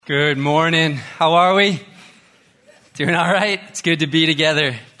Good morning. How are we? Doing all right? It's good to be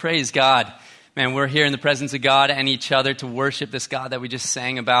together. Praise God. Man, we're here in the presence of God and each other to worship this God that we just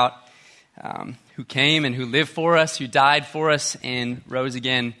sang about, who came and who lived for us, who died for us, and rose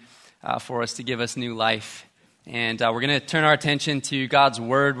again for us to give us new life. And we're going to turn our attention to God's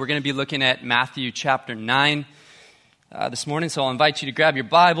Word. We're going to be looking at Matthew chapter 9 this morning. So I'll invite you to grab your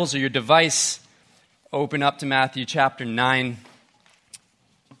Bibles or your device, open up to Matthew chapter 9.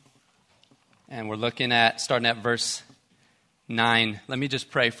 And we're looking at, starting at verse 9. Let me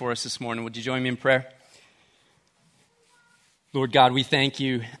just pray for us this morning. Would you join me in prayer? Lord God, we thank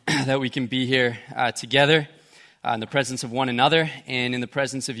you that we can be here together in the presence of one another and in the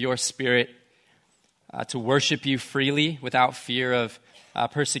presence of your Spirit to worship you freely without fear of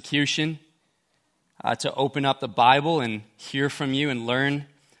persecution, to open up the Bible and hear from you and learn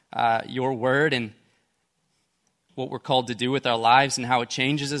your word and what we're called to do with our lives and how it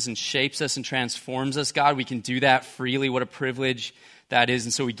changes us and shapes us and transforms us. God, we can do that freely. What a privilege that is.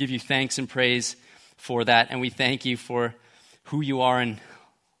 And so we give you thanks and praise for that. And we thank you for who you are and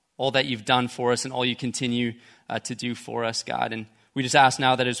all that you've done for us and all you continue to do for us, God. And we just ask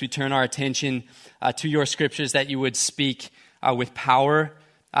now that as we turn our attention to your scriptures, that you would speak with power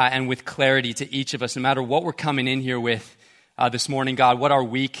and with clarity to each of us, no matter what we're coming in here with this morning, God, what our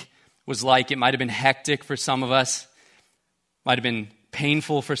week was like. It might have been hectic for some of us, might have been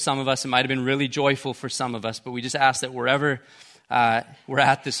painful for some of us, it might have been really joyful for some of us, but we just ask that wherever we're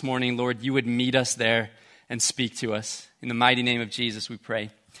at this morning, Lord, you would meet us there and speak to us. In the mighty name of Jesus we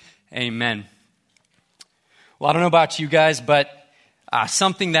pray. Amen. Well, I don't know about you guys, but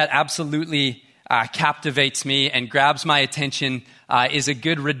something that absolutely captivates me and grabs my attention is a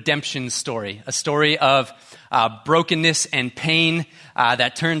good redemption story, a story of brokenness and pain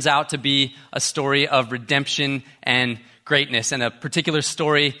that turns out to be a story of redemption and greatness. And a particular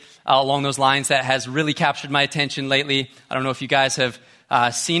story along those lines that has really captured my attention lately. I don't know if you guys have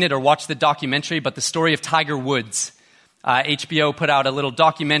seen it or watched the documentary, but the story of Tiger Woods. HBO put out a little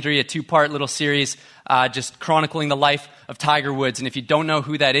documentary, a 2-part little series, just chronicling the life of Tiger Woods. And if you don't know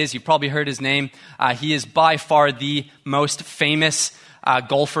who that is, you've probably heard his name. He is by far the most famous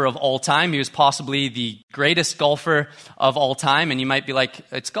golfer of all time. He was possibly the greatest golfer of all time. And you might be like,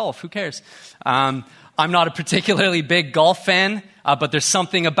 it's golf, who cares? I'm not a particularly big golf fan, but there's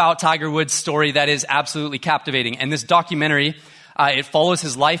something about Tiger Woods' story that is absolutely captivating. And this documentary, it follows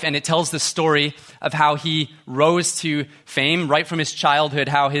his life and it tells the story of how he rose to fame right from his childhood,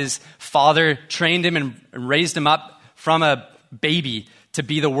 how his father trained him and raised him up from a baby to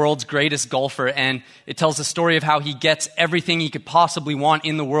be the world's greatest golfer. And it tells the story of how he gets everything he could possibly want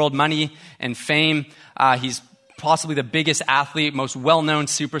in the world, money and fame. He's possibly the biggest athlete, most well-known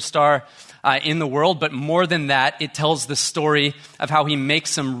superstar in the world. But more than that, it tells the story of how he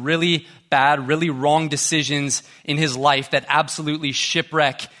makes some really bad, really wrong decisions in his life that absolutely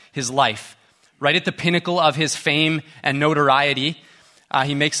shipwreck his life. Right at the pinnacle of his fame and notoriety,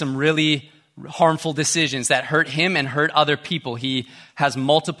 he makes some really harmful decisions that hurt him and hurt other people. He has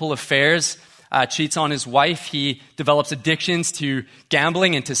multiple affairs, cheats on his wife. He develops addictions to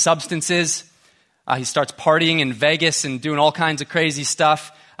gambling and to substances. He starts partying in Vegas and doing all kinds of crazy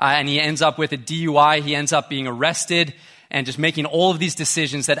stuff. And he ends up with a DUI. He ends up being arrested and just making all of these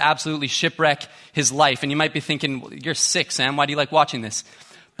decisions that absolutely shipwreck his life. And you might be thinking, you're sick, Sam. Why do you like watching this?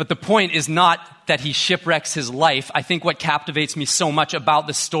 But the point is not that he shipwrecks his life. I think what captivates me so much about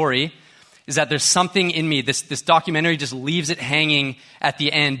the story is that there's something in me. This documentary just leaves it hanging at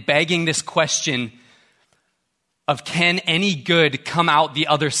the end, begging this question of, can any good come out the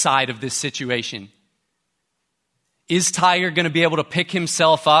other side of this situation? Is Tiger going to be able to pick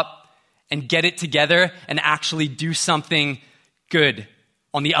himself up and get it together and actually do something good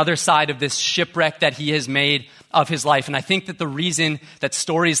on the other side of this shipwreck that he has made of his life? And I think that the reason that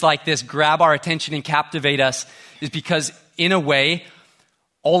stories like this grab our attention and captivate us is because, in a way,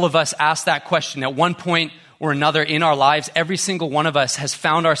 all of us ask that question. At one point or another in our lives, every single one of us has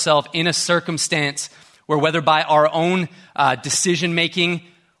found ourselves in a circumstance where, whether by our own decision-making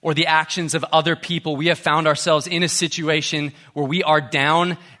or the actions of other people, we have found ourselves in a situation where we are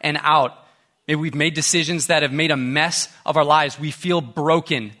down and out. Maybe we've made decisions that have made a mess of our lives. We feel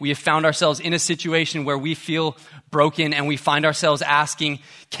broken. We have found ourselves in a situation where we feel broken and we find ourselves asking,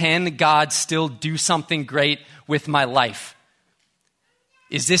 can God still do something great with my life?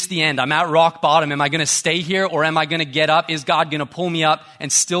 Is this the end? I'm at rock bottom. Am I going to stay here or am I going to get up? Is God going to pull me up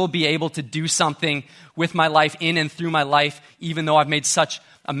and still be able to do something with my life, in and through my life, even though I've made such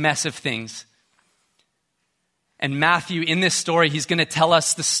a mess of things? And Matthew, in this story, he's going to tell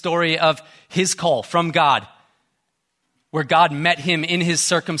us the story of his call from God where God met him in his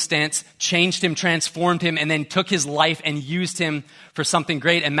circumstance, changed him, transformed him, and then took his life and used him for something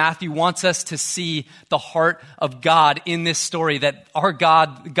great. And Matthew wants us to see the heart of God in this story, that our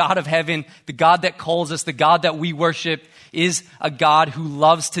God, the God of heaven, the God that calls us, the God that we worship, is a God who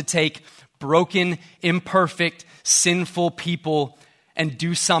loves to take broken, imperfect, sinful people and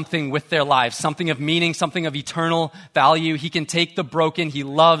do something with their lives, something of meaning, something of eternal value. He can take the broken. He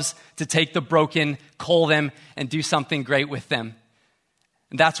loves to take the broken, call them, and do something great with them.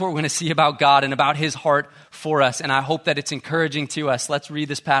 And that's what we're going to see about God and about his heart for us. And I hope that it's encouraging to us. Let's read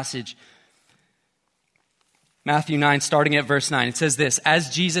this passage. Matthew 9, starting at verse 9. It says this: As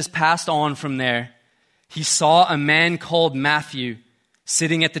Jesus passed on from there, he saw a man called Matthew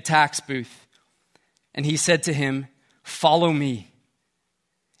sitting at the tax booth. And he said to him, "Follow me."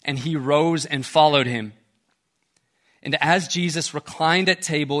 And he rose and followed him. And as Jesus reclined at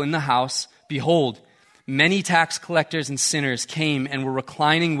table in the house, behold, many tax collectors and sinners came and were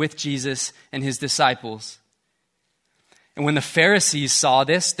reclining with Jesus and his disciples. And when the Pharisees saw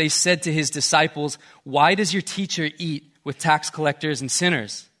this, they said to his disciples, "Why does your teacher eat with tax collectors and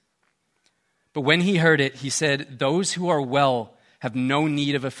sinners?" But when he heard it, he said, "Those who are well have no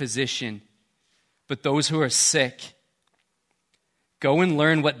need of a physician, but those who are sick. Go and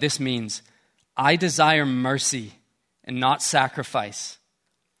learn what this means. I desire mercy and not sacrifice.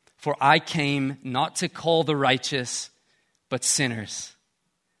 For I came not to call the righteous, but sinners."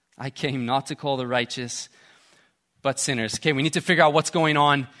 I came not to call the righteous, but sinners. Okay, we need to figure out what's going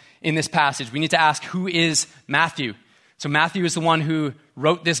on in this passage. We need to ask, who is Matthew? So Matthew is the one who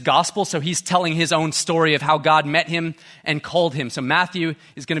wrote this gospel, so he's telling his own story of how God met him and called him. So Matthew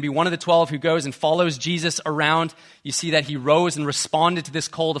is going to be one of the 12 who goes and follows Jesus around. You see that he rose and responded to this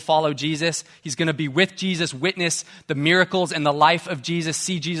call to follow Jesus. He's going to be with Jesus, witness the miracles and the life of Jesus,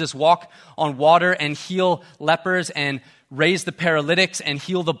 see Jesus walk on water and heal lepers and raise the paralytics and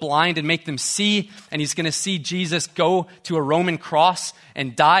heal the blind and make them see. And he's going to see Jesus go to a Roman cross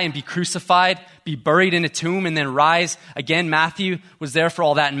and die and be crucified, be buried in a tomb, and then rise again. Matthew was there for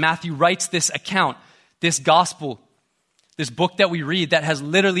all that. And Matthew writes this account, this gospel, this book that we read that has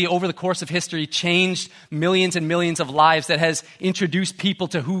literally over the course of history changed millions and millions of lives, that has introduced people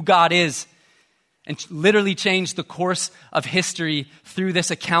to who God is and literally changed the course of history through this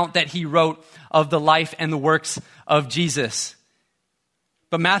account that he wrote of the life and the works of Jesus.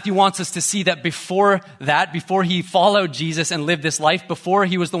 But Matthew wants us to see that before he followed Jesus and lived this life, before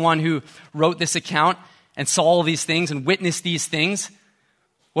he was the one who wrote this account and saw all these things and witnessed these things,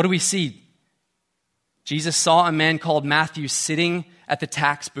 what do we see? Jesus saw a man called Matthew sitting at the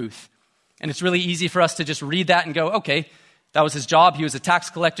tax booth. And it's really easy for us to just read that and go, okay, that was his job. He was a tax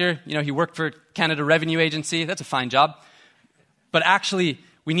collector. You know, he worked for Canada Revenue Agency. That's a fine job. But actually,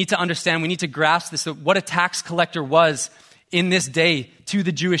 we need to understand, we need to grasp this, that what a tax collector was in this day to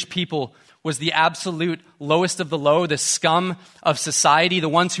the Jewish people was the absolute lowest of the low, the scum of society, the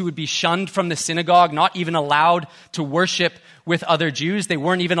ones who would be shunned from the synagogue, not even allowed to worship with other Jews. They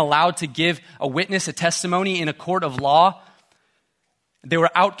weren't even allowed to give a witness, a testimony in a court of law. They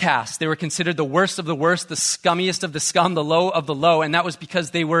were outcasts. They were considered the worst of the worst, the scummiest of the scum, the low of the low. And that was because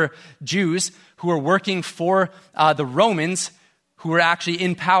they were Jews who were working for the Romans, who were actually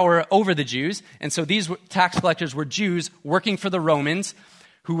in power over the Jews. And so these tax collectors were Jews working for the Romans,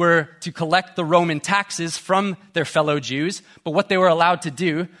 who were to collect the Roman taxes from their fellow Jews. But what they were allowed to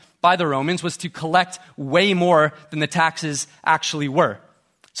do by the Romans was to collect way more than the taxes actually were.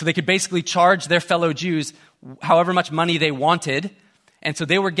 So they could basically charge their fellow Jews however much money they wanted. And so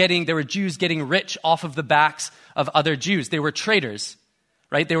they were Jews getting rich off of the backs of other Jews. They were traitors,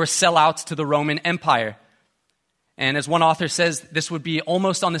 right? They were sellouts to the Roman Empire. And as one author says, this would be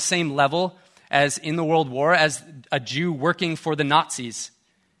almost on the same level as in the World War as a Jew working for the Nazis.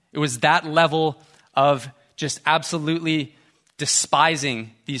 It was that level of just absolutely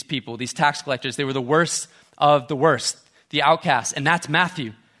despising these people, these tax collectors. They were the worst of the worst, the outcasts. And that's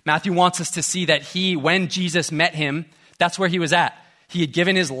Matthew. Matthew wants us to see that when Jesus met him, that's where he was at. He had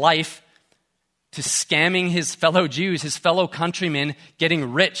given his life to scamming his fellow Jews, his fellow countrymen,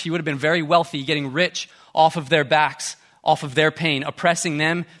 getting rich. He would have been very wealthy, getting rich off of their backs, off of their pain, oppressing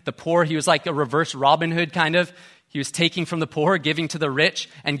them, the poor. He was like a reverse Robin Hood kind of. He was taking from the poor, giving to the rich,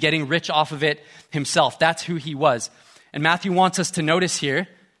 and getting rich off of it himself. That's who he was. And Matthew wants us to notice here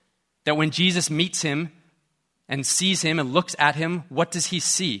that when Jesus meets him and sees him and looks at him, what does he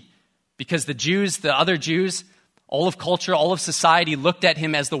see? Because the Jews, the other Jews, all of culture, all of society looked at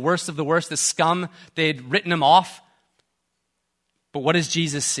him as the worst of the worst, the scum. They had written him off. But what does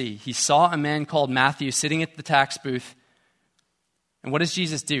Jesus see? He saw a man called Matthew sitting at the tax booth. And what does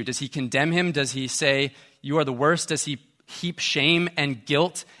Jesus do? Does he condemn him? Does he say, you are the worst? Does he heap shame and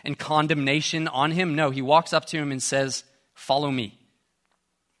guilt and condemnation on him. No, he walks up to him and says, "Follow me."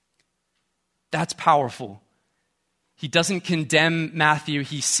 That's powerful. He doesn't condemn Matthew.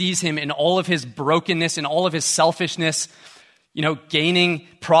 He sees him in all of his brokenness, in all of his selfishness, gaining,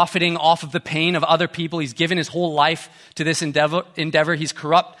 profiting off of the pain of other people. He's given his whole life to this endeavor. He's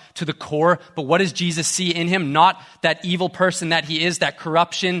corrupt to the core. But what does Jesus see in him? Not that evil person that he is, that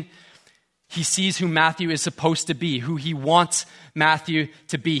corruption. He sees who Matthew is supposed to be, who he wants Matthew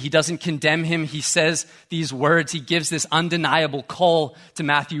to be. He doesn't condemn him. He says these words. He gives this undeniable call to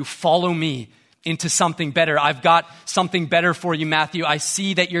Matthew, "Follow me into something better. I've got something better for you, Matthew. I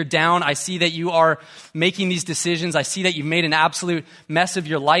see that you're down. I see that you are making these decisions. I see that you've made an absolute mess of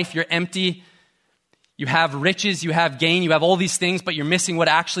your life. You're empty. You have riches, you have gain, you have all these things, but you're missing what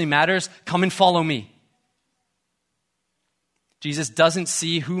actually matters. Come and follow me." Jesus doesn't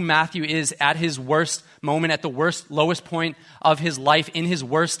see who Matthew is at his worst moment, at the lowest point of his life, in his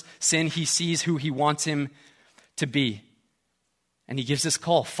worst sin. He sees who he wants him to be. And he gives this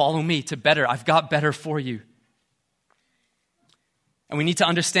call, "Follow me to better. I've got better for you." And we need to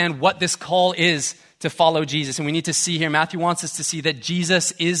understand what this call is to follow Jesus. And we need to see here, Matthew wants us to see that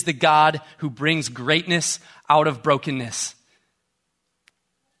Jesus is the God who brings greatness out of brokenness.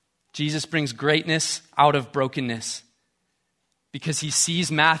 Jesus brings greatness out of brokenness because he sees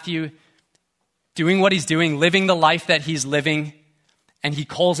Matthew doing what he's doing, living the life that he's living, and he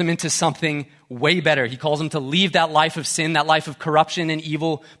calls him into something way better. He calls him to leave that life of sin, that life of corruption and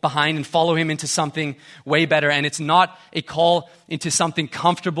evil behind, and follow him into something way better. And it's not a call into something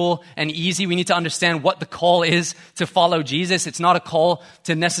comfortable and easy. We need to understand what the call is to follow Jesus. It's not a call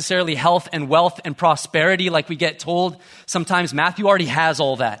to necessarily health and wealth and prosperity like we get told. Sometimes Matthew already has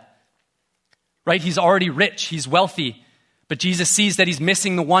all that, right? He's already rich. He's wealthy. But Jesus sees that he's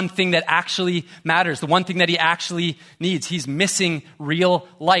missing the one thing that actually matters, the one thing that he actually needs. He's missing real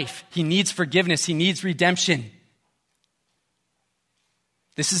life. He needs forgiveness. He needs redemption.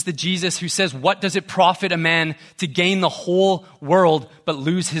 This is the Jesus who says, "What does it profit a man to gain the whole world but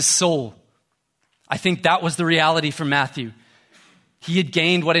lose his soul?" I think that was the reality for Matthew. He had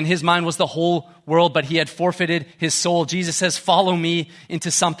gained what in his mind was the whole world, but he had forfeited his soul. Jesus says, "Follow me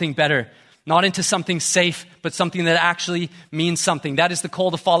into something better." Not into something safe, but something that actually means something. That is the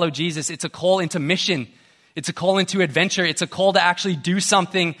call to follow Jesus. It's a call into mission. It's a call into adventure. It's a call to actually do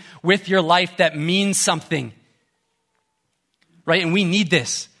something with your life that means something. Right? And we need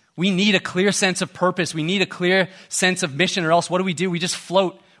this. We need a clear sense of purpose. We need a clear sense of mission, or else what do? We just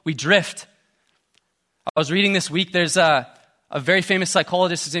float. We drift. I was reading this week, there's a very famous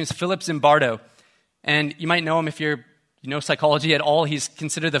psychologist. His name is Philip Zimbardo. And you might know him if you know psychology at all. He's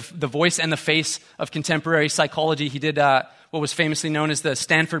considered the voice and the face of contemporary psychology. He did what was famously known as the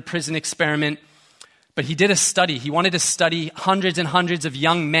Stanford Prison Experiment. But he did a study. He wanted to study hundreds and hundreds of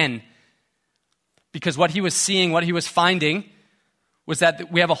young men. Because what he was seeing, what he was finding, was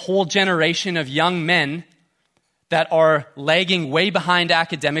that we have a whole generation of young men that are lagging way behind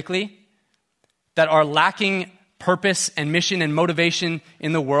academically, that are lacking purpose and mission and motivation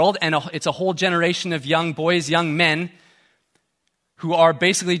in the world. And it's a whole generation of young boys, young men, who are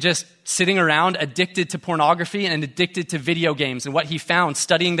basically just sitting around addicted to pornography and addicted to video games. And what he found,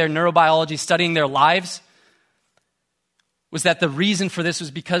 studying their neurobiology, studying their lives, was that the reason for this was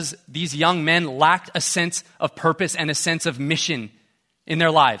because these young men lacked a sense of purpose and a sense of mission in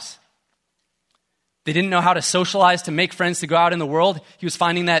their lives. They didn't know how to socialize, to make friends, to go out in the world. He was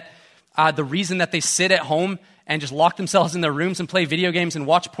finding that the reason that they sit at home and just lock themselves in their rooms and play video games and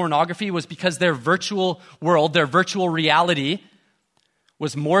watch pornography was because their virtual world, their virtual reality,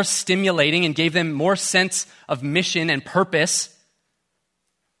 was more stimulating and gave them more sense of mission and purpose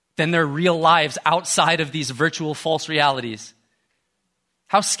than their real lives outside of these virtual false realities.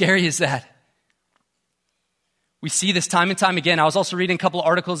 How scary is that? We see this time and time again. I was also reading a couple of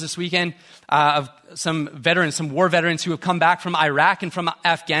articles this weekend of some veterans, some war veterans who have come back from Iraq and from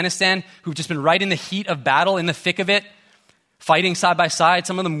Afghanistan, who've just been right in the heat of battle, in the thick of it, fighting side by side,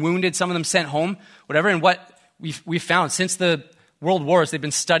 some of them wounded, some of them sent home, whatever. And what we've found since the World Wars, they've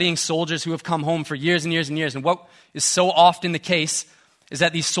been studying soldiers who have come home for years and years and years. And what is so often the case is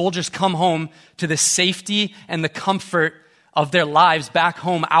that these soldiers come home to the safety and the comfort of their lives back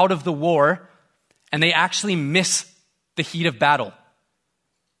home out of the war, and they actually miss the heat of battle.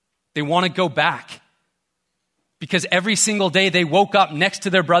 They want to go back because every single day they woke up next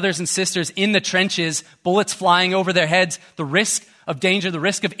to their brothers and sisters in the trenches, bullets flying over their heads, the risk of danger, the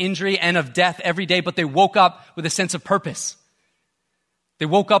risk of injury and of death every day, but they woke up with a sense of purpose. They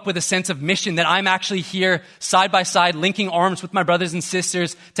woke up with a sense of mission, that I'm actually here side by side, linking arms with my brothers and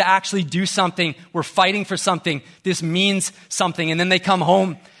sisters to actually do something. We're fighting for something. This means something. And then they come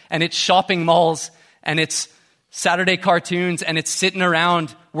home and it's shopping malls and it's Saturday cartoons and it's sitting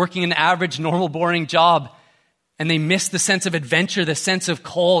around working an average, normal, boring job. And they miss the sense of adventure, the sense of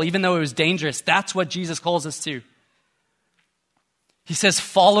call, even though it was dangerous. That's what Jesus calls us to. He says,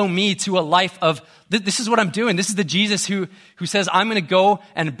 follow me to a life of, this is what I'm doing. This is the Jesus who says, I'm going to go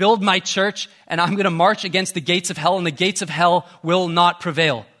and build my church and I'm going to march against the gates of hell and the gates of hell will not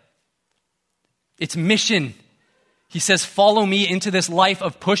prevail. It's mission. He says, follow me into this life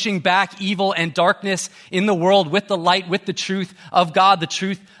of pushing back evil and darkness in the world with the light, with the truth of God, the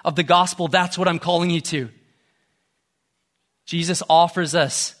truth of the gospel. That's what I'm calling you to. Jesus offers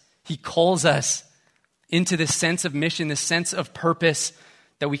us, he calls us into this sense of mission, this sense of purpose,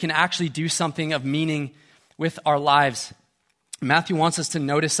 that we can actually do something of meaning with our lives. Matthew wants us to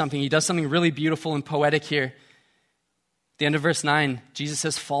notice something. He does something really beautiful and poetic here. At the end of verse 9, Jesus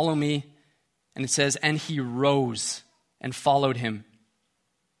says, follow me. And it says, and he rose and followed him.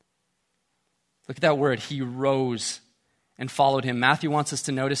 Look at that word, he rose and followed him. Matthew wants us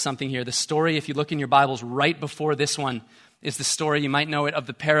to notice something here. The story, if you look in your Bibles, right before this one is the story, you might know it, of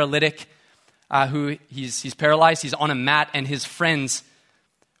the paralytic who he's paralyzed, he's on a mat, and his friends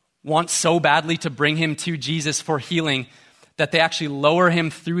want so badly to bring him to Jesus for healing that they actually lower him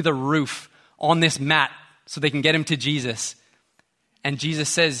through the roof on this mat so they can get him to Jesus. And Jesus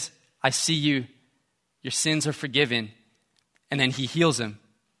says, I see you, your sins are forgiven. And then he heals him.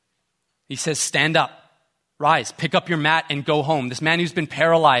 He says, stand up, rise, pick up your mat and go home. This man who's been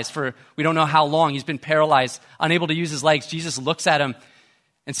paralyzed for we don't know how long, he's been paralyzed, unable to use his legs. Jesus looks at him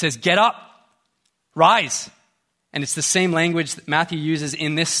and says, get up, rise. And it's the same language that Matthew uses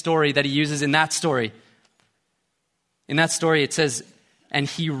in this story that he uses in that story. In that story, it says, and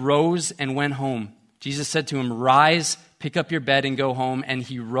he rose and went home. Jesus said to him, rise, pick up your bed and go home. And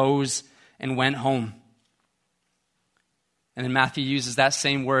he rose and went home. And then Matthew uses that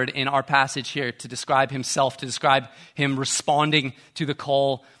same word in our passage here to describe himself, to describe him responding to the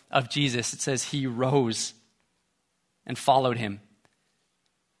call of Jesus. It says he rose and followed him.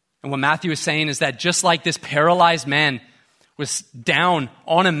 And what Matthew is saying is that just like this paralyzed man was down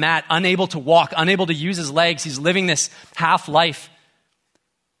on a mat, unable to walk, unable to use his legs, he's living this half life,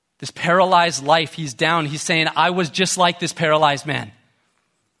 this paralyzed life, he's down. He's saying, I was just like this paralyzed man.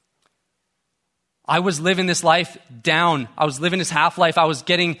 I was living this life down. I was living this half life. I was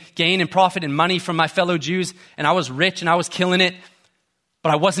getting gain and profit and money from my fellow Jews, and I was rich and I was killing it,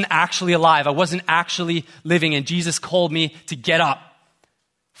 but I wasn't actually alive. I wasn't actually living, and Jesus called me to get up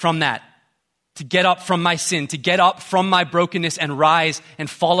from that, to get up from my sin, to get up from my brokenness and rise and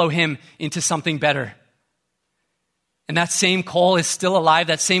follow him into something better. And that same call is still alive.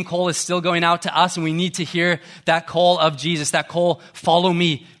 That same call is still going out to us, and we need to hear that call of Jesus, that call, follow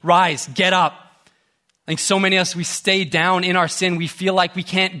me, rise, get up. I think so many of us, we stay down in our sin. We feel like we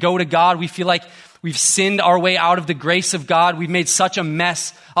can't go to God. We feel like we've sinned our way out of the grace of God. We've made such a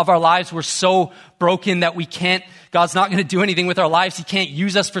mess of our lives. We're so broken that we can't, God's not going to do anything with our lives. He can't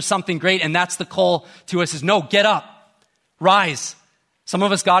use us for something great. And that's the call to us is, no, get up, rise. Some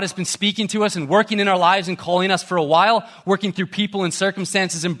of us, God has been speaking to us and working in our lives and calling us for a while, working through people and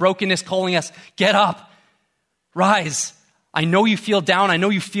circumstances and brokenness, calling us, get up, rise. I know you feel down. I know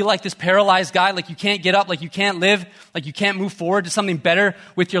you feel like this paralyzed guy, like you can't get up, like you can't live, like you can't move forward to something better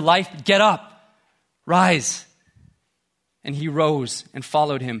with your life. Get up, rise. And he rose and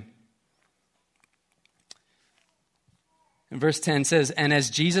followed him. And verse 10 says, and as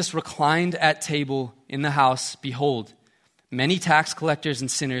Jesus reclined at table in the house, behold, many tax collectors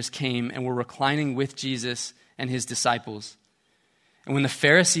and sinners came and were reclining with Jesus and his disciples. And when the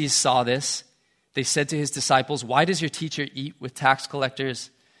Pharisees saw this, they said to his disciples, why does your teacher eat with tax collectors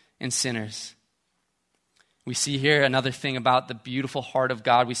and sinners? We see here another thing about the beautiful heart of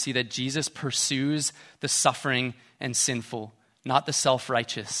God. We see that Jesus pursues the suffering and sinful, not the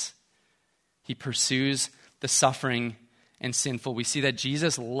self-righteous. He pursues the suffering and sinful. We see that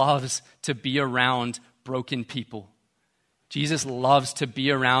Jesus loves to be around broken people. Jesus loves to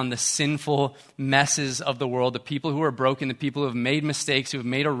be around the sinful messes of the world, the people who are broken, the people who have made mistakes, who have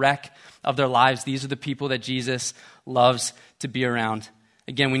made a wreck of their lives. These are the people that Jesus loves to be around.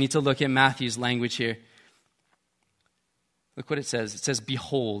 Again, we need to look at Matthew's language here. Look what it says. It says,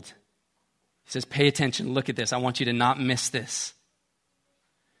 behold. He says, pay attention. Look at this. I want you to not miss this.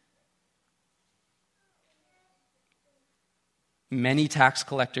 Many tax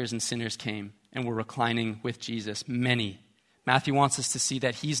collectors and sinners came and were reclining with Jesus. Many. Matthew wants us to see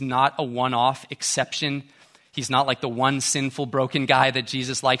that he's not a one-off exception. He's not like the one sinful, broken guy that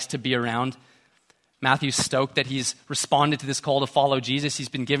Jesus likes to be around. Matthew's stoked that he's responded to this call to follow Jesus. He's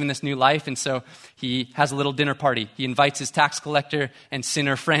been given this new life, and so he has a little dinner party. He invites his tax collector and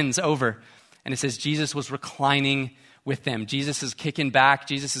sinner friends over. And it says Jesus was reclining with them. Jesus is kicking back.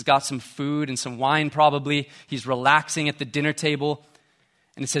 Jesus has got some food and some wine probably. He's relaxing at the dinner table.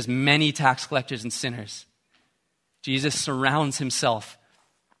 And it says many tax collectors and sinners. Jesus surrounds himself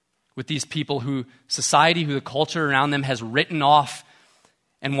with these people who society, who the culture around them has written off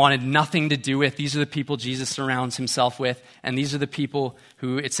and wanted nothing to do with. These are the people Jesus surrounds himself with. And these are the people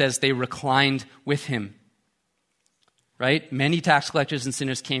who, it says, they reclined with him. Right? Many tax collectors and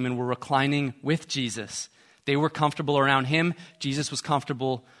sinners came and were reclining with Jesus. They were comfortable around him. Jesus was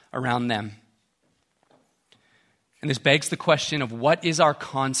comfortable around them. And this begs the question of what is our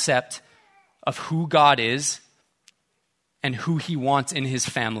concept of who God is and who he wants in his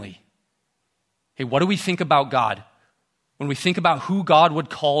family? Hey, what do we think about God? When we think about who God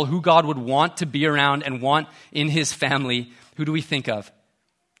would call, who God would want to be around and want in his family, who do we think of?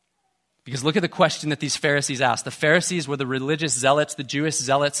 Because look at the question that these Pharisees asked. The Pharisees were the religious zealots, the Jewish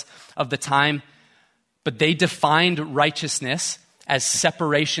zealots of the time, but they defined righteousness as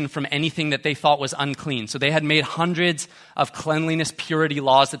separation from anything that they thought was unclean. So they had made hundreds of cleanliness, purity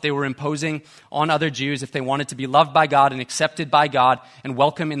laws that they were imposing on other Jews if they wanted to be loved by God and accepted by God and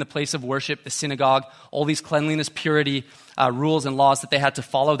welcome in the place of worship, the synagogue, all these cleanliness, purity rules and laws that they had to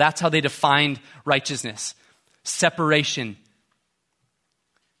follow. That's how they defined righteousness. Separation.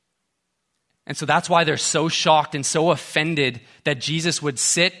 And so that's why they're so shocked and so offended that Jesus would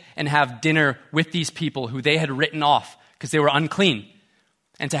sit and have dinner with these people who they had written off because they were unclean.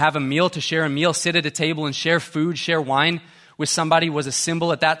 And to have a meal, to share a meal, sit at a table and share food, share wine with somebody was a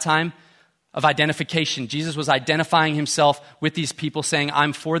symbol at that time of identification. Jesus was identifying himself with these people, saying,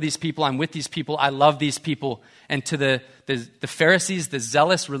 I'm for these people, I'm with these people, I love these people. And to the Pharisees, the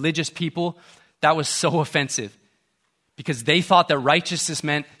zealous religious people, that was so offensive. Because they thought that righteousness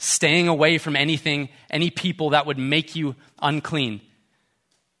meant staying away from anything, any people that would make you unclean.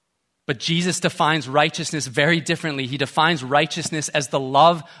 But Jesus defines righteousness very differently. He defines righteousness as the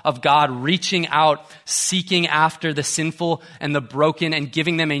love of God reaching out, seeking after the sinful and the broken and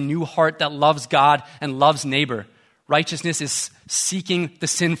giving them a new heart that loves God and loves neighbor. Righteousness is seeking the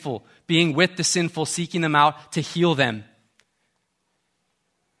sinful, being with the sinful, seeking them out to heal them.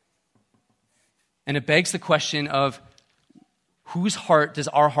 And it begs the question of, whose heart does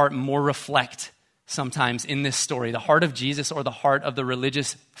our heart more reflect sometimes in this story? The heart of Jesus or the heart of the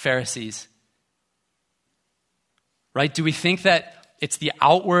religious Pharisees? Right? Do we think that it's the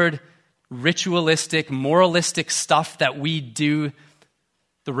outward, ritualistic, moralistic stuff that we do,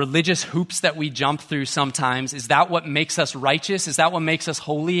 the religious hoops that we jump through sometimes? Is that what makes us righteous? Is that what makes us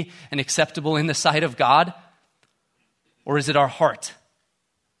holy and acceptable in the sight of God? Or is it our heart?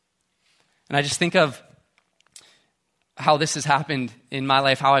 And I just think of how this has happened in my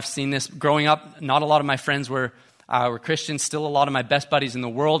life, how I've seen this. Growing up, not a lot of my friends were Christians. Still, a lot of my best buddies in the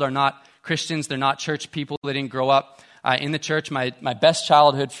world are not Christians. They're not church people. They didn't grow up in the church. My best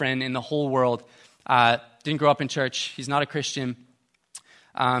childhood friend in the whole world didn't grow up in church. He's not a Christian.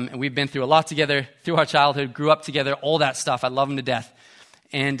 And we've been through a lot together through our childhood, grew up together, all that stuff. I love him to death.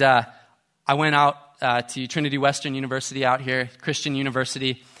 And I went out to Trinity Western University out here, Christian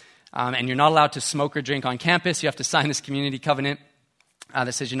university. And you're not allowed to smoke or drink on campus. You have to sign this community covenant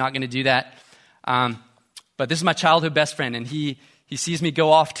that says you're not going to do that. But this is my childhood best friend, and he sees me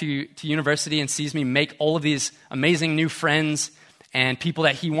go off to university and sees me make all of these amazing new friends and people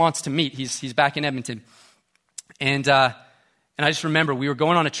that he wants to meet. He's back in Edmonton. And I just remember we were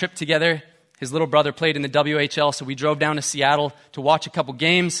going on a trip together. His little brother played in the WHL, so we drove down to Seattle to watch a couple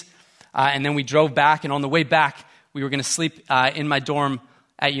games. And then we drove back, and on the way back, we were going to sleep in my dorm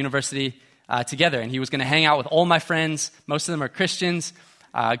at university together. And he was going to hang out with all my friends. Most of them are Christians,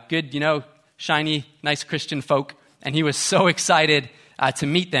 good, shiny, nice Christian folk. And he was so excited to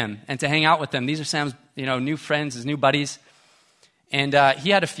meet them and to hang out with them. These are Sam's, new friends, his new buddies. And he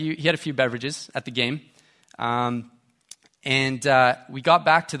had a few beverages at the game. And we got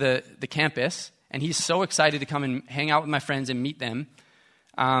back to the campus, and he's so excited to come and hang out with my friends and meet them.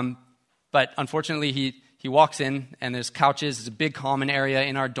 But unfortunately, he walks in, and there's couches. There's a big common area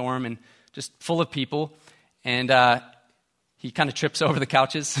in our dorm and just full of people. And he kind of trips over the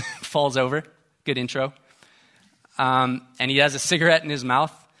couches, falls over. Good intro. And he has a cigarette in his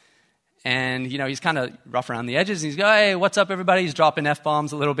mouth. And, he's kind of rough around the edges. And he's going, hey, what's up, everybody? He's dropping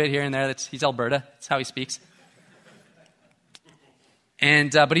F-bombs a little bit here and there. He's Alberta. That's how he speaks.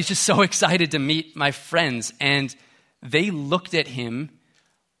 And but he's just so excited to meet my friends. And they looked at him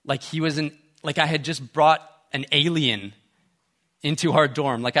like he was like I had just brought an alien into our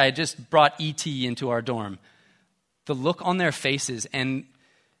dorm, like I had just brought E.T. into our dorm. The look on their faces and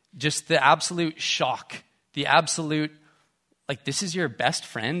just the absolute shock, the absolute, like, this is your best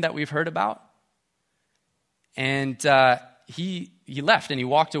friend that we've heard about? And he left and he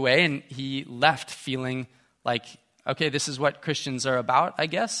walked away, and he left feeling like, okay, this is what Christians are about, I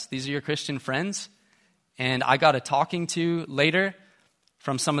guess. These are your Christian friends. And I got a talking to later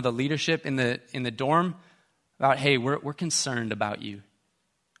from some of the leadership in the dorm about, hey, we're concerned about you.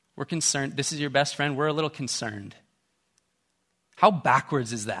 We're concerned. This is your best friend. We're a little concerned. How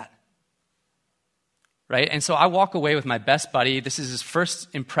backwards is that? Right? And so I walk away with my best buddy. This is his first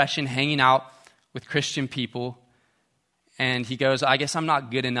impression hanging out with Christian people. And he goes, I guess I'm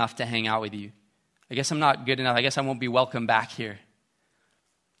not good enough to hang out with you. I guess I'm not good enough. I guess I won't be welcome back here.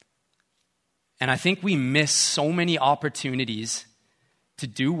 And I think we miss so many opportunities to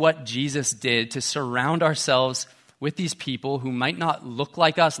do what Jesus did, to surround ourselves with these people who might not look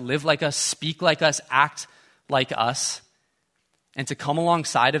like us, live like us, speak like us, act like us, and to come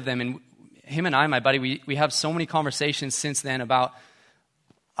alongside of them. And him and I, my buddy, we have so many conversations since then about,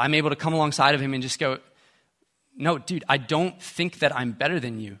 I'm able to come alongside of him and just go, no, dude, I don't think that I'm better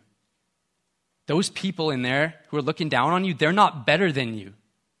than you. Those people in there who are looking down on you, they're not better than you.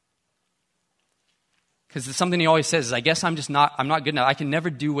 Because it's something he always says is, I guess I'm not good enough. I can never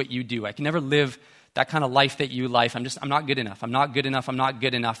do what you do. I can never live that kind of life that you live. I'm not good enough. I'm not good enough. I'm not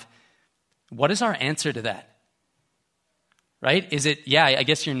good enough. What is our answer to that? Right? Is it, yeah, I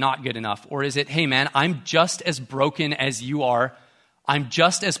guess you're not good enough? Or is it, hey man, I'm just as broken as you are. I'm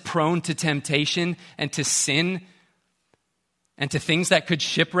just as prone to temptation and to sin and to things that could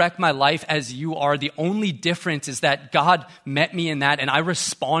shipwreck my life as you are. The only difference is that God met me in that, and I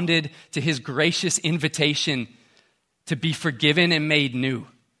responded to his gracious invitation to be forgiven and made new.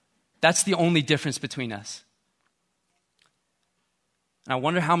 That's the only difference between us. And I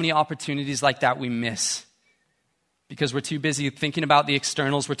wonder how many opportunities like that we miss because we're too busy thinking about the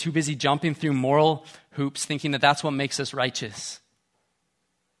externals. We're too busy jumping through moral hoops, thinking that that's what makes us righteous.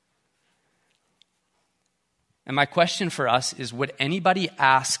 And my question for us is, would anybody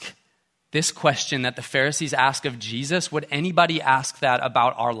ask this question that the Pharisees ask of Jesus? Would anybody ask that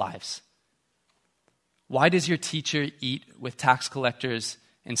about our lives? Why does your teacher eat with tax collectors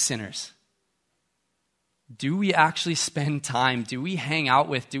and sinners? Do we actually spend time? Do we hang out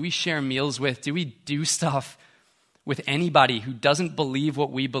with? Do we share meals with? Do we do stuff with anybody who doesn't believe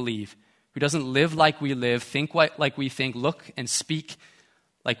what we believe, who doesn't live like we live, think like we think, look and speak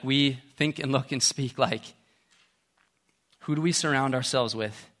like we think and look and speak like? Who do we surround ourselves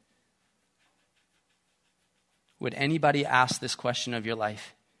with? Would anybody ask this question of your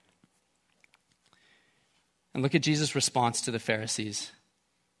life? And look at Jesus' response to the Pharisees.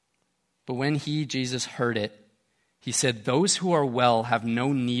 But when he, Jesus, heard it, he said, those who are well have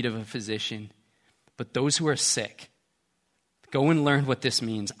no need of a physician, but those who are sick. Go and learn what this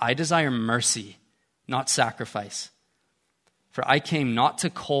means. I desire mercy, not sacrifice. For I came not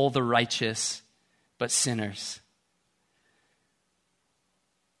to call the righteous, but sinners.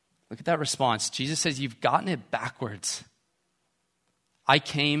 Look at that response. Jesus says, you've gotten it backwards. I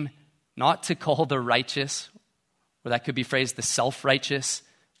came not to call the righteous, or that could be phrased the self-righteous,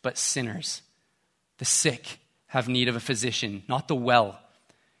 but sinners. The sick have need of a physician, not the well.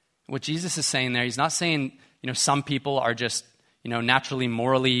 What Jesus is saying there, he's not saying, some people are just, naturally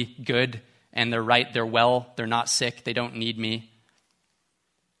morally good and they're right, they're well, they're not sick, they don't need me.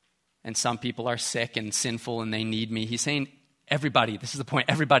 And some people are sick and sinful and they need me. He's saying, everybody, this is the point,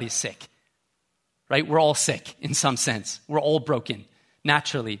 everybody's sick, right? We're all sick in some sense. We're all broken.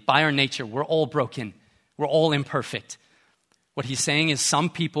 Naturally, by our nature, we're all broken. We're all imperfect. What he's saying is some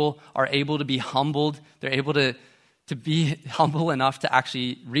people are able to be humbled. They're able to be humble enough to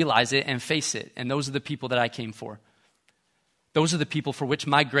actually realize it and face it. And those are the people that I came for. Those are the people for which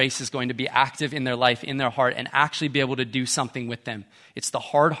my grace is going to be active in their life, in their heart, and actually be able to do something with them. It's the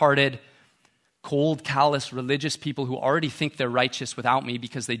hard-hearted, cold, callous, religious people who already think they're righteous without me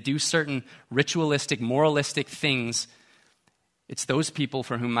because they do certain ritualistic, moralistic things. It's those people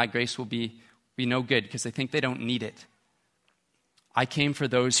for whom my grace will be no good because they think they don't need it. I came for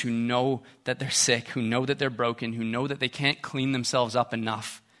those who know that they're sick, who know that they're broken, who know that they can't clean themselves up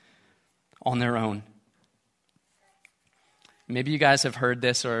enough on their own. Maybe you guys have heard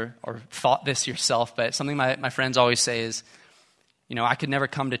this or thought this yourself, but something my friends always say is, I could never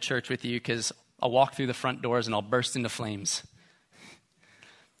come to church with you because I'll walk through the front doors and I'll burst into flames.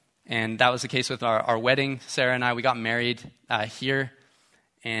 And that was the case with our wedding. Sarah and I, we got married here.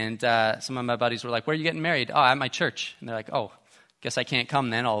 And some of my buddies were like, where are you getting married? Oh, at my church. And they're like, oh, guess I can't come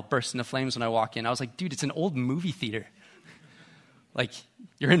then. I'll burst into flames when I walk in. I was like, dude, it's an old movie theater. Like,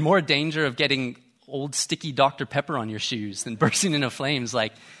 you're in more danger of getting old sticky Dr. Pepper on your shoes than bursting into flames.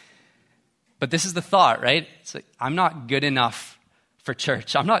 Like, but this is the thought, right? It's like, I'm not good enough for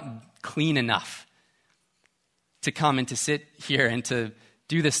church. I'm not clean enough to come and to sit here and to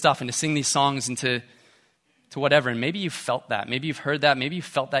do this stuff and to sing these songs and to whatever. And maybe you've felt that. Maybe you've heard that. Maybe you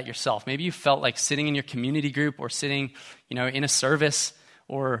felt that yourself. Maybe you felt like sitting in your community group or sitting, in a service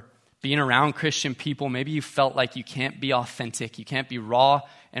or being around Christian people. Maybe you felt like you can't be authentic. You can't be raw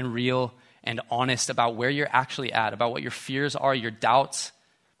and real and honest about where you're actually at, about what your fears are, your doubts,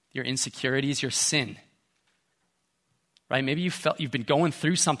 your insecurities, your sin. Right? Maybe you've been going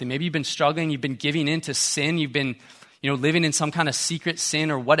through something. Maybe you've been struggling. You've been giving into sin. You've been, living in some kind of secret sin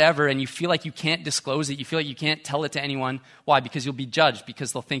or whatever, and you feel like you can't disclose it. You feel like you can't tell it to anyone. Why? Because you'll be judged,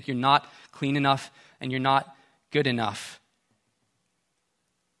 because they'll think you're not clean enough and you're not good enough.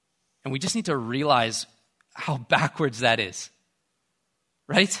 And we just need to realize how backwards that is.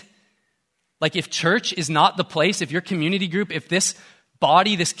 Right? Like, if church is not the place, if your community group, if this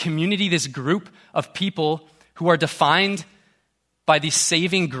body, this community, this group of people who are defined by the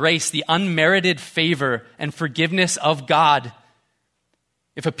saving grace, the unmerited favor and forgiveness of God,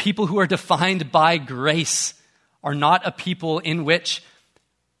 if a people who are defined by grace are not a people in which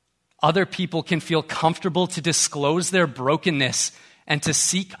other people can feel comfortable to disclose their brokenness and to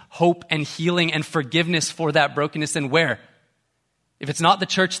seek hope and healing and forgiveness for that brokenness, then where? If it's not the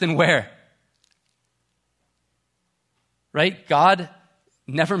church, then where? Right?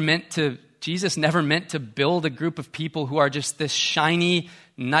 Jesus never meant to build a group of people who are just this shiny,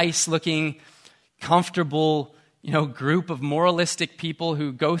 nice-looking, comfortable, group of moralistic people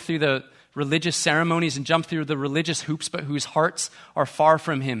who go through the religious ceremonies and jump through the religious hoops, but whose hearts are far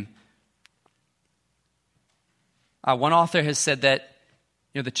from him. One author has said that,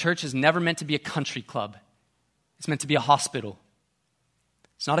 the church is never meant to be a country club. It's meant to be a hospital.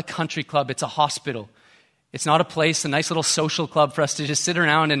 It's not a country club, it's a hospital. It's not a place, a nice little social club for us to just sit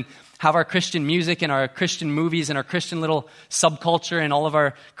around and have our Christian music and our Christian movies and our Christian little subculture and all of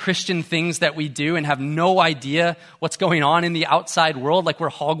our Christian things that we do and have no idea what's going on in the outside world, like we're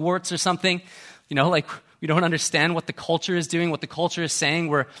Hogwarts or something. Like we don't understand what the culture is doing, what the culture is saying.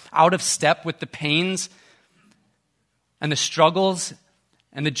 We're out of step with the pains and the struggles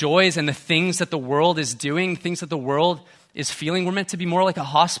and the joys and the things that the world is doing, things that the world is feeling. We're meant to be more like a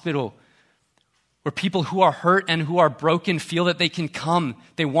hospital, where people who are hurt and who are broken feel that they can come.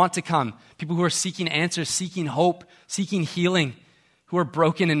 They want to come. People who are seeking answers, seeking hope, seeking healing, who are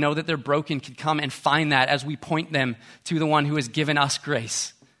broken and know that they're broken can come and find that as we point them to the one who has given us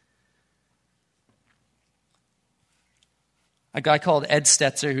grace. A guy called Ed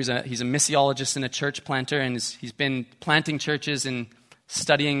Stetzer, he's a missiologist and a church planter, and he's been planting churches and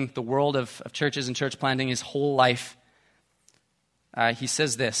studying the world of churches and church planting his whole life. He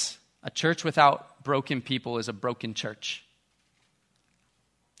says this: a church without broken people is a broken church.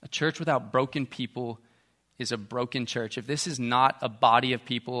 A church without broken people is a broken church. If this is not a body of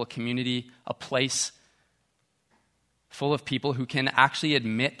people, a community, a place full of people who can actually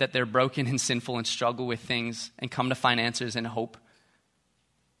admit that they're broken and sinful and struggle with things and come to find answers and hope,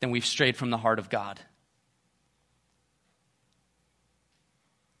 then we've strayed from the heart of God.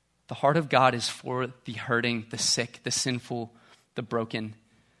 The heart of God is for the hurting, the sick, the sinful, the broken.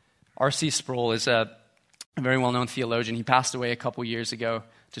 R.C. Sproul is a very well-known theologian. He passed away a couple years ago.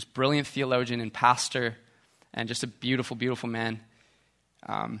 Just brilliant theologian and pastor, and just a beautiful, beautiful man.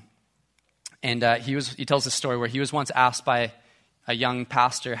 He tells a story where he was once asked by a young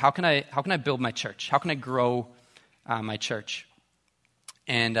pastor, "How can I build my church? How can I grow my church?"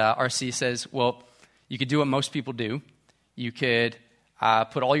 And R.C. says, "Well, you could do what most people do. You could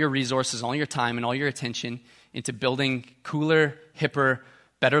put all your resources, all your time, and all your attention into building cooler, hipper,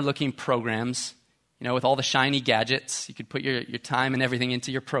 better-looking programs, with all the shiny gadgets. You could put your time and everything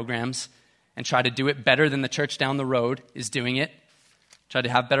into your programs and try to do it better than the church down the road is doing it. Try to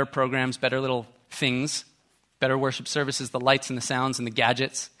have better programs, better little things, better worship services, the lights and the sounds and the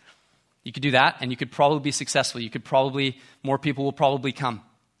gadgets. You could do that, and you could probably be successful. More people will probably come.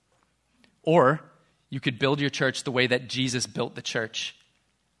 Or you could build your church the way that Jesus built the church,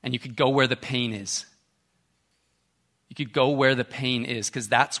 and you could go where the pain is. You could go where the pain is, because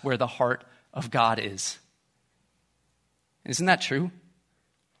that's where the heart of God is." Isn't that true?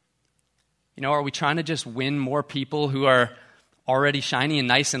 Are we trying to just win more people who are already shiny and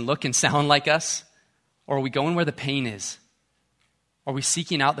nice and look and sound like us? Or are we going where the pain is? Are we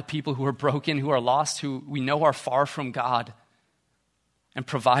seeking out the people who are broken, who are lost, who we know are far from God, and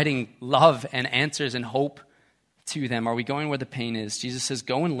providing love and answers and hope to them? Are we going where the pain is? Jesus says,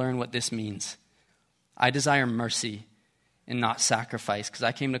 go and learn what this means. I desire mercy and not sacrifice, because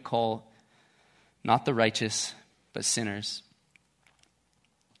I came to call not the righteous, but sinners.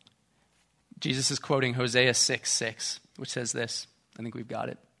 Jesus is quoting Hosea 6:6, which says this. I think we've got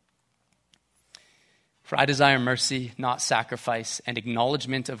it. For I desire mercy, not sacrifice, and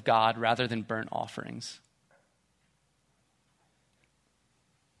acknowledgement of God rather than burnt offerings.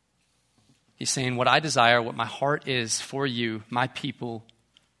 He's saying, what I desire, what my heart is for you, my people,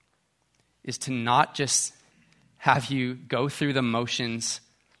 is to not just have you go through the motions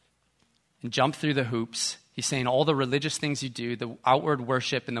and jump through the hoops. He's saying all the religious things you do, the outward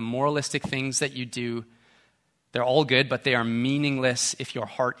worship and the moralistic things that you do, they're all good, but they are meaningless if your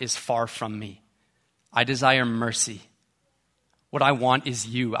heart is far from me. I desire mercy. What I want is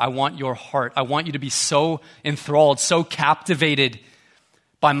you. I want your heart. I want you to be so enthralled, so captivated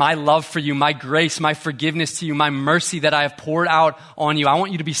by my love for you, my grace, my forgiveness to you, my mercy that I have poured out on you. I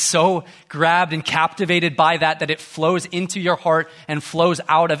want you to be so grabbed and captivated by that it flows into your heart and flows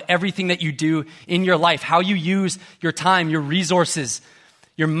out of everything that you do in your life, how you use your time, your resources,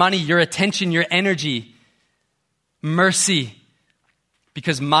 your money, your attention, your energy. Mercy,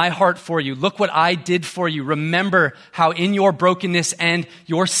 because my heart for you, look what I did for you. Remember how in your brokenness and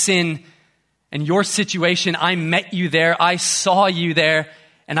your sin and your situation, I met you there, I saw you there,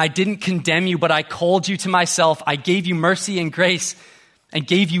 and I didn't condemn you, but I called you to myself. I gave you mercy and grace and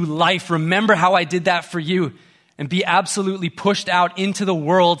gave you life. Remember how I did that for you, and be absolutely pushed out into the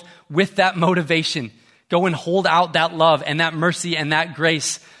world with that motivation. Go and hold out that love and that mercy and that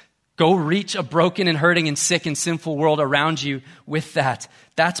grace. Go reach a broken and hurting and sick and sinful world around you with that.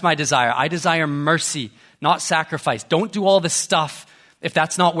 That's my desire. I desire mercy, not sacrifice. Don't do all this stuff if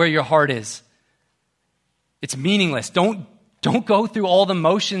that's not where your heart is. It's meaningless. Don't go through all the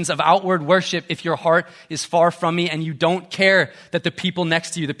motions of outward worship if your heart is far from me and you don't care that the people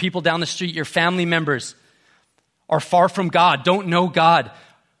next to you, the people down the street, your family members are far from God, don't know God,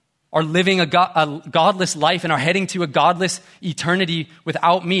 are living a godless life and are heading to a godless eternity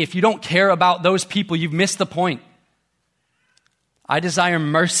without me. If you don't care about those people, you've missed the point. I desire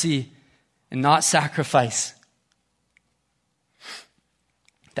mercy and not sacrifice.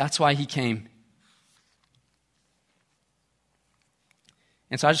 That's why he came.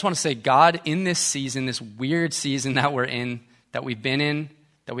 And so I just want to say, God, in this season, this weird season that we're in, that we've been in,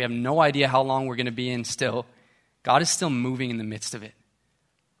 that we have no idea how long we're going to be in still, God is still moving in the midst of it.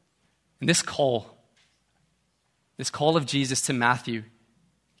 And this call of Jesus to Matthew,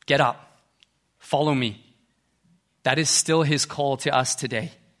 get up, follow me, that is still his call to us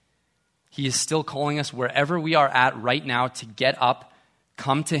today. He is still calling us wherever we are at right now to get up,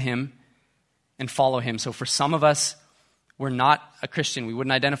 come to him, and follow him. So for some of us, we're not a Christian. We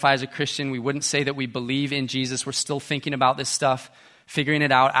wouldn't identify as a Christian. We wouldn't say that we believe in Jesus. We're still thinking about this stuff, figuring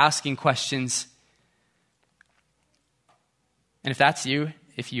it out, asking questions. And if that's you,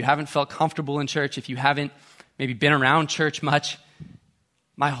 if you haven't felt comfortable in church, if you haven't maybe been around church much,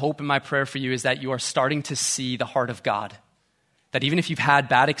 my hope and my prayer for you is that you are starting to see the heart of God. That even if you've had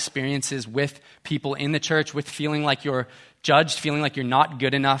bad experiences with people in the church, with feeling like you're judged, feeling like you're not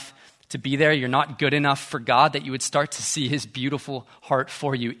good enough to be there, you're not good enough for God, that you would start to see his beautiful heart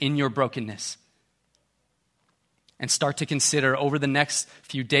for you in your brokenness. And start to consider over the next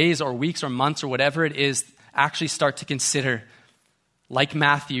few days or weeks or months or whatever it is, actually start to consider, like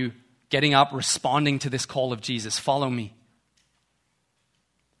Matthew, getting up, responding to this call of Jesus. Follow me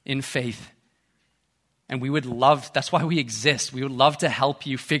in faith. And we would love, that's why we exist. We would love to help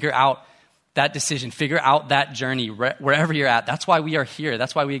you figure out that decision, figure out that journey wherever you're at. That's why we are here.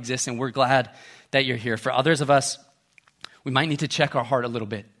 That's why we exist, and we're glad that you're here. For others of us, we might need to check our heart a little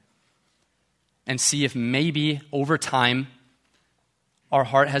bit and see if maybe over time our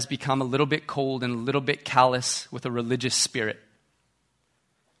heart has become a little bit cold and a little bit callous with a religious spirit.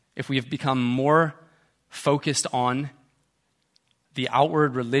 If we have become more focused on the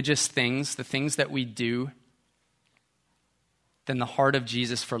outward religious things, the things that we do, than the heart of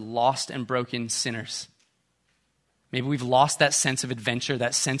Jesus for lost and broken sinners. Maybe we've lost that sense of adventure,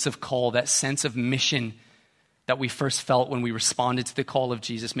 that sense of call, that sense of mission that we first felt when we responded to the call of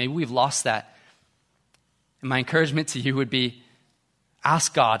Jesus. Maybe we've lost that. And my encouragement to you would be,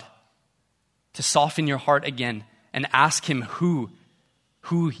 ask God to soften your heart again and ask him who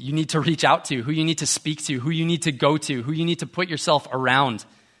you need to reach out to, who you need to speak to, who you need to go to, who you need to put yourself around.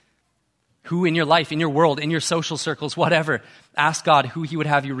 Who in your life, in your world, in your social circles, whatever, ask God who he would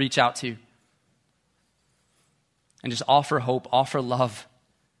have you reach out to. And just offer hope, offer love.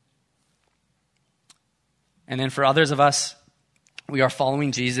 And then for others of us, we are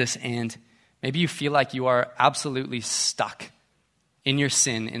following Jesus, and Maybe you feel like you are absolutely stuck in your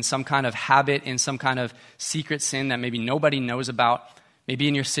sin, in some kind of habit, in some kind of secret sin that maybe nobody knows about, maybe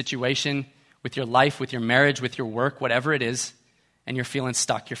in your situation, with your life, with your marriage, with your work, whatever it is, and you're feeling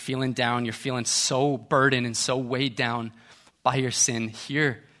stuck, you're feeling down, you're feeling so burdened and so weighed down by your sin.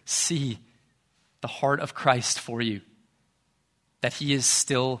 Here, see the heart of Christ for you, that he is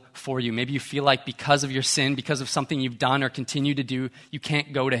still for you. Maybe you feel like because of your sin, because of something you've done or continue to do, you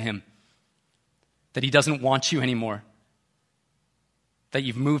can't go to him, that he doesn't want you anymore, that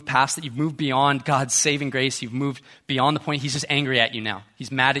you've moved past it, you've moved beyond God's saving grace, you've moved beyond the point he's just angry at you now.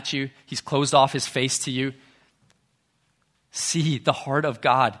 He's mad at you, he's closed off his face to you. See the heart of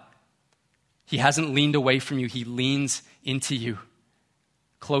God. He hasn't leaned away from you, he leans into you,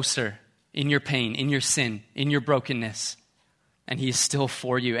 closer, in your pain, in your sin, in your brokenness. And he is still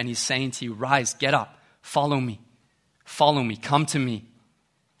for you, and he's saying to you, rise, get up, follow me, come to me.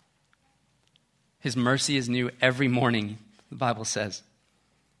 His mercy is new every morning, the Bible says.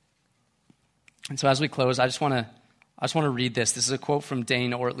 And so as we close, I just want to read this. This is a quote from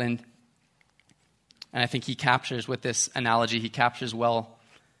Dane Ortland. And I think he captures, with this analogy, he captures well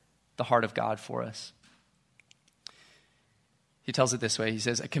the heart of God for us. He tells it this way. He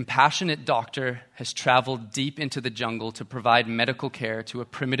says, a compassionate doctor has traveled deep into the jungle to provide medical care to a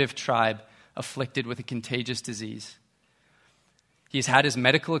primitive tribe afflicted with a contagious disease. He has had his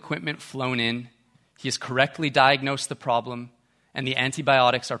medical equipment flown in. He has correctly diagnosed the problem, and the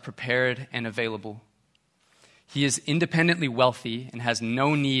antibiotics are prepared and available. He is independently wealthy and has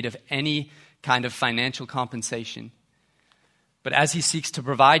no need of any kind of financial compensation. But as he seeks to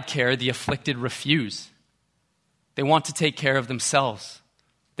provide care, the afflicted refuse. They want to take care of themselves.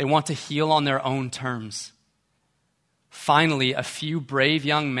 They want to heal on their own terms. Finally, a few brave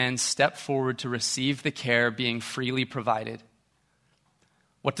young men step forward to receive the care being freely provided.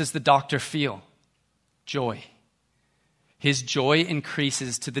 What does the doctor feel? Joy. His joy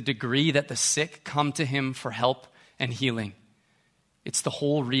increases to the degree that the sick come to him for help and healing. It's the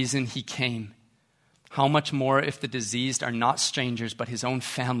whole reason he came. How much more if the diseased are not strangers but his own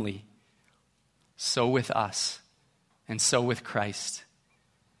family? So with us, and so with Christ.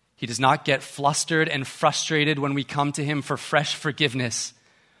 He does not get flustered and frustrated when we come to him for fresh forgiveness,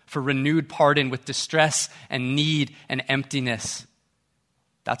 for renewed pardon with distress and need and emptiness.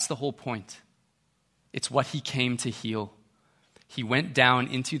 That's the whole point. It's what he came to heal. He went down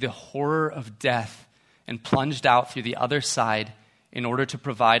into the horror of death and plunged out through the other side in order to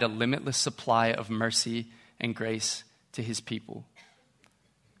provide a limitless supply of mercy and grace to his people.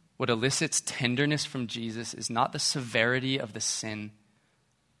 What elicits tenderness from Jesus is not the severity of the sin,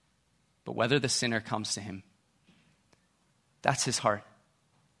 but whether the sinner comes to him. That's his heart.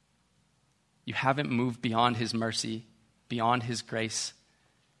 You haven't moved beyond his mercy, beyond his grace.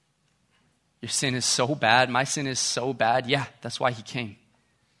 Your sin is so bad. My sin is so bad. Yeah, that's why he came.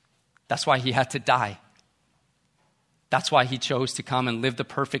 That's why he had to die. That's why he chose to come and live the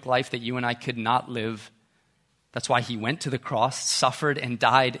perfect life that you and I could not live. That's why he went to the cross, suffered and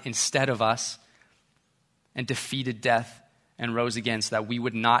died instead of us, and defeated death and rose again so that we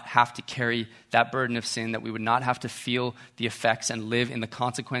would not have to carry that burden of sin, that we would not have to feel the effects and live in the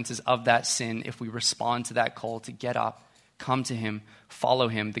consequences of that sin if we respond to that call to get up, come to him, follow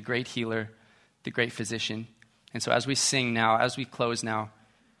him, the great healer, the great physician. And so as we sing now, as we close now,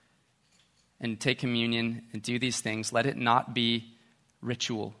 and take communion and do these things, let it not be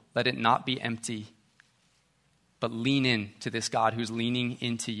ritual. Let it not be empty. But lean in to this God who's leaning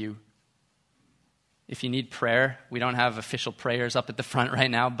into you. If you need prayer, we don't have official prayers up at the front right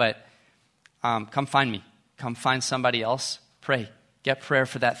now, but come find me. Come find somebody else. Pray. Get prayer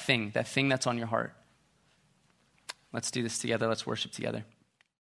for that thing that's on your heart. Let's do this together. Let's worship together.